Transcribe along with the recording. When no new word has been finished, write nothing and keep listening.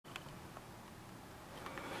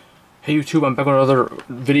Hey YouTube, I'm back with another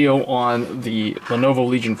video on the Lenovo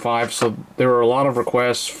Legion 5. So there are a lot of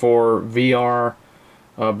requests for VR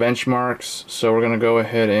benchmarks, so we're going to go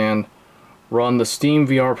ahead and run the Steam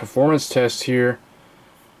VR performance test here.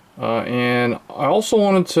 And I also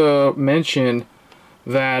wanted to mention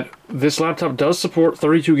that this laptop does support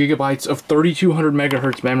 32 gigabytes of 3200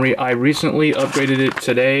 megahertz memory. I recently upgraded it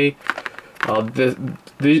today.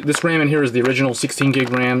 This RAM in here is the original 16 gig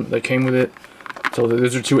RAM that came with it. So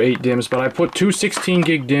those are two 8 DIMMs, but I put two 16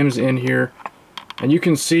 gig DIMMs in here, and you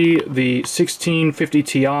can see the 1650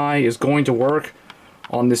 Ti is going to work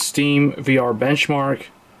on this Steam VR benchmark.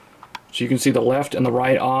 So you can see the left and the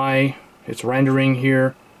right eye, it's rendering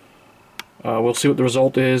here. We'll see what the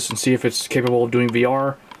result is and see if it's capable of doing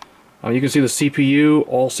VR. You can see the CPU,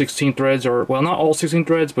 all 16 threads are, well, not all 16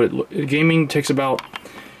 threads, but gaming takes about,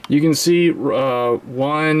 you can see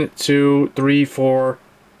 1, 2, 3, 4,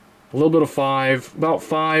 a little bit of 5, about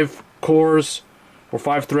 5 cores or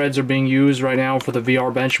 5 threads are being used right now for the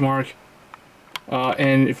VR benchmark.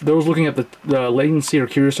 And if those looking at the latency are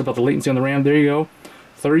curious about the latency on the RAM, there you go.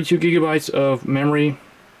 32 gigabytes of memory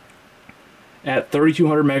at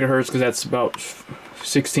 3200 megahertz, because that's about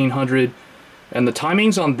 1600. And the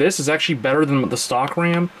timings on this is actually better than the stock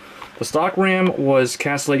RAM. The stock RAM was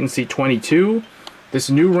cast latency 22. This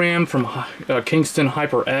new RAM from Kingston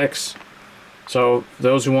HyperX. So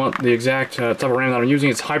those who want the exact type of RAM that I'm using,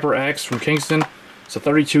 it's HyperX from Kingston. It's a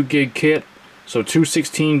 32 gig kit, so two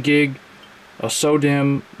 16 gig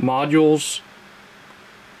SODIMM modules,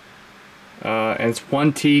 and it's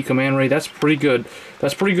 1T command rate. That's pretty good.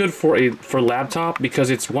 That's pretty good for laptop, because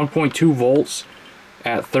it's 1.2 volts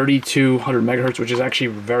at 3200 megahertz, which is actually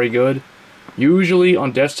very good. Usually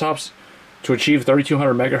on desktops, to achieve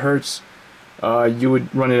 3200 megahertz, you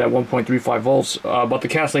would run it at 1.35 volts, but the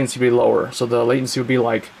cast latency would be lower. So the latency would be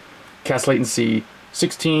like cast latency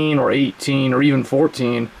 16 or 18 or even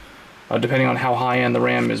 14, depending on how high-end the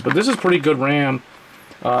RAM is. But this is pretty good RAM,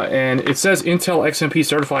 and it says Intel XMP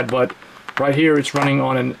certified, but right here it's running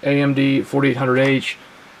on an AMD 4800H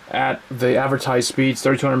at the advertised speeds,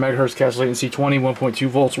 3200 megahertz, cast latency 20, 1.2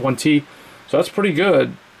 volts, 1T. So that's pretty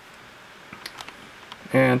good.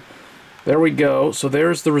 And there we go. So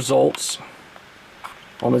there's the results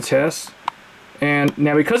on the test. And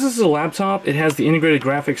now, because this is a laptop, it has the integrated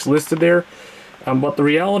graphics listed there, but the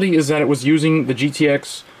reality is that it was using the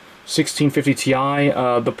GTX 1650 Ti.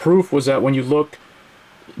 The proof was that when you look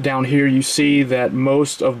down here, you see that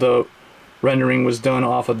most of the rendering was done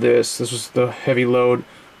off of this. This was the heavy load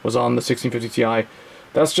was on the 1650 Ti.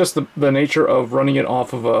 That's just the nature of running it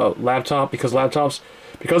off of a laptop, because laptops,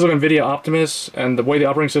 because of NVIDIA Optimus and the way the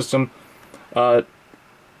operating system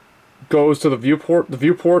goes to the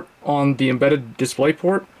viewport on the embedded display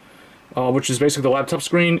port, which is basically the laptop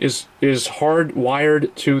screen, is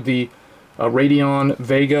hardwired to the Radeon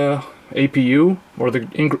Vega APU, or the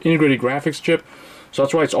integrated graphics chip. So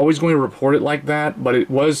that's why it's always going to report it like that. But it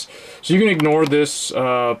was, so you can ignore this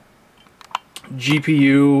GPU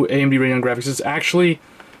AMD Radeon graphics. It's actually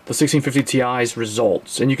the 1650 Ti's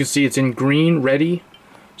results, and you can see it's in green ready,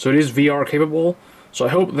 so it is VR capable. So I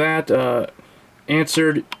hope that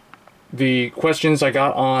answered the questions I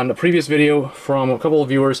got on a previous video from a couple of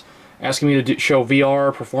viewers asking me to show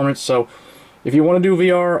VR performance. So if you want to do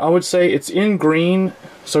VR, I would say it's in green,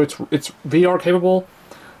 so it's VR capable.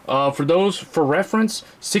 For reference,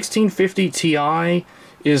 1650 Ti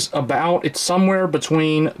is about, it's somewhere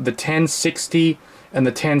between the 1060 and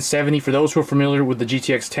the 1070. For those who are familiar with the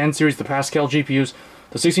GTX 10 series, the Pascal GPUs,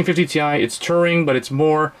 the 1650 Ti, it's Turing, but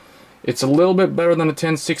it's a little bit better than a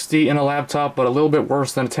 1060 in a laptop, but a little bit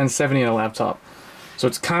worse than a 1070 in a laptop. So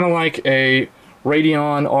it's kind of like a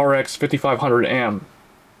Radeon RX 5500M.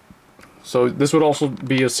 So this would also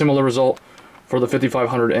be a similar result for the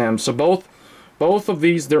 5500M. So both of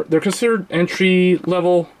these, they're considered entry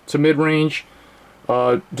level to mid-range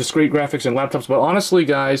discrete graphics in laptops. But honestly,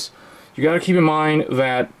 guys, you got to keep in mind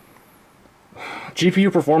that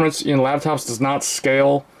GPU performance in laptops does not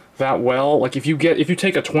scale that well. Like if you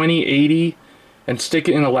take a 2080 and stick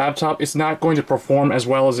it in a laptop, it's not going to perform as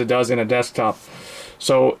well as it does in a desktop.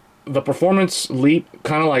 So the performance leap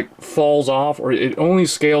kind of like falls off, or it only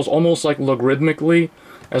scales almost like logarithmically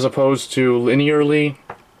as opposed to linearly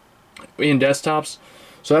in desktops.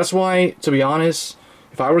 So that's why, to be honest,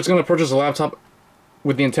 if I was going to purchase a laptop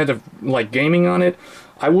with the intent of like gaming on it,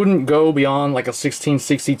 I wouldn't go beyond like a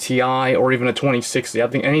 1660 Ti or even a 2060. I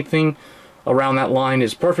think anything around that line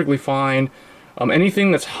is perfectly fine.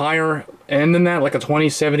 Anything that's higher end than that, like a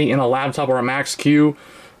 2070 in a laptop or a Max Q,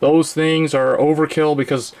 those things are overkill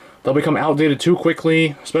because they'll become outdated too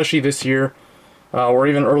quickly, especially this year. or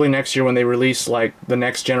even early next year when they release like the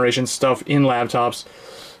next generation stuff in laptops.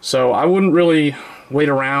 So I wouldn't really wait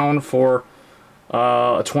around for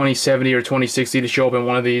a 2070 or 2060 to show up in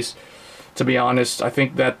one of these. To be honest, I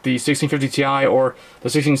think that the 1650 Ti or the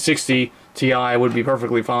 1660 Ti would be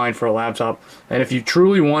perfectly fine for a laptop. And if you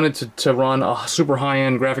truly wanted to run a super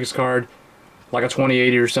high-end graphics card, like a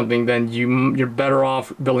 2080 or something, then you're better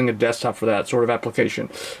off building a desktop for that sort of application.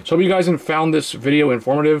 So hope you guys found this video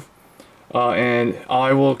informative, and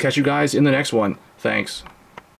I will catch you guys in the next one. Thanks.